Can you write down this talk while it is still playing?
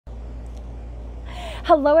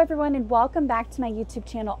Hello everyone and welcome back to my YouTube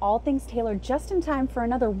channel, All Things Taylor, just in time for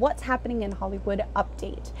another What's Happening in Hollywood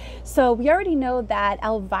update. So we already know that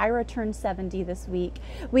Elvira turned 70 this week.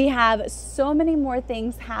 We have so many more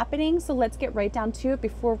things happening, so let's get right down to it.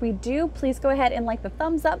 Before we do, please go ahead and like the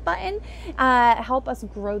thumbs up button. Help us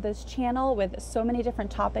grow this channel with so many different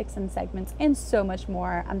topics and segments and so much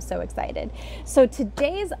more. I'm so excited. So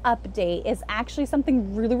today's update is actually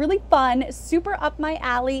something really fun, super up my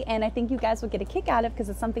alley, and I think you guys will get a kick out of because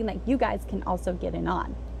it's something that you guys can also get in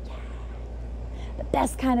on. Yeah. The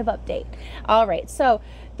best kind of update. All right, so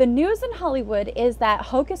the news in Hollywood is that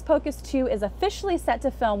Hocus Pocus 2 is officially set to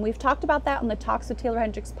film. We've talked about that on the Talks with Taeler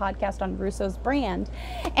Hendrix podcast on Russo's Brand,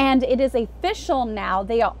 and it is official now.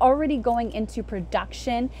 They are already going into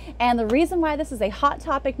production, and the reason why this is a hot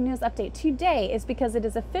topic news update today is because it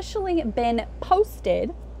has officially been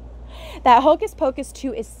posted that Hocus Pocus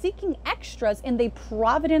 2 is seeking extras in the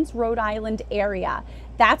Providence, Rhode Island area.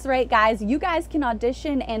 That's right, guys. You guys can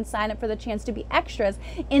audition and sign up for the chance to be extras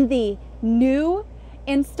in the new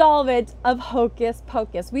installment of Hocus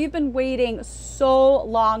Pocus. We've been waiting so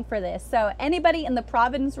long for this. So anybody in the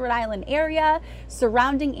Providence, Rhode Island area,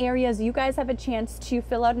 surrounding areas, you guys have a chance to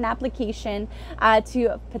fill out an application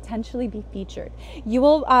to potentially be featured. You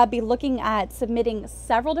will be looking at submitting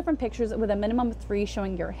several different pictures with a minimum of 3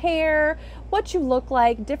 showing your hair, what you look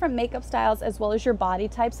like, different makeup styles, as well as your body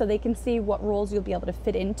type, so they can see what roles you'll be able to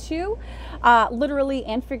fit into, literally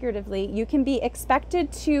and figuratively. You can be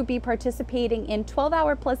expected to be participating in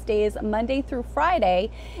 12-hour-plus days, Monday through Friday,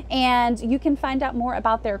 and you can find out more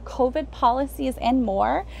about their COVID policies and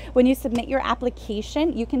more when you submit your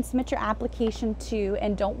application. You can submit your application to,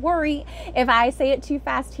 and don't worry if I say it too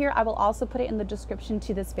fast here, I will also put it in the description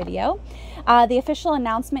to this video. The official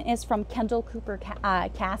announcement is from Kendall Cooper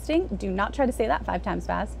Casting. Do not try to say that 5 times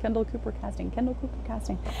fast. Kendall Cooper Casting. Kendall Cooper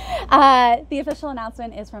Casting. The official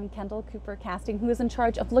announcement is from Kendall Cooper Casting, who is in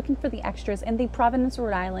charge of looking for the extras in the Providence,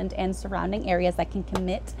 Rhode Island and surrounding areas that can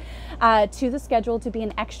commit to the schedule to be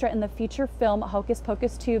an extra in the feature film Hocus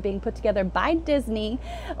Pocus 2 being put together by Disney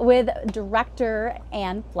with director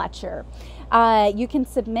Ann Fletcher. You can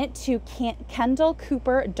submit to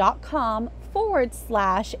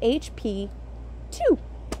kendallcooper.com/HP2.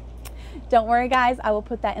 Don't worry, guys. I will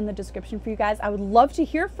put that in the description for you guys. I would love to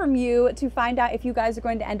hear from you to find out if you guys are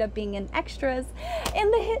going to end up being in extras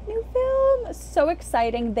in the hit new film. So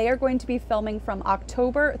exciting. They are going to be filming from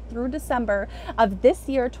October through December of this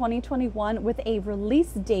year, 2021, with a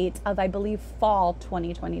release date of, I believe, fall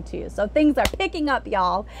 2022. So things are picking up,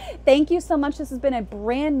 y'all. Thank you so much. This has been a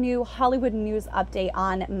brand new Hollywood news update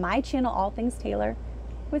on my channel, All Things Taylor,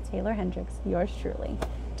 with Taeler Hendrix, yours truly.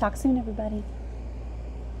 Talk soon, everybody.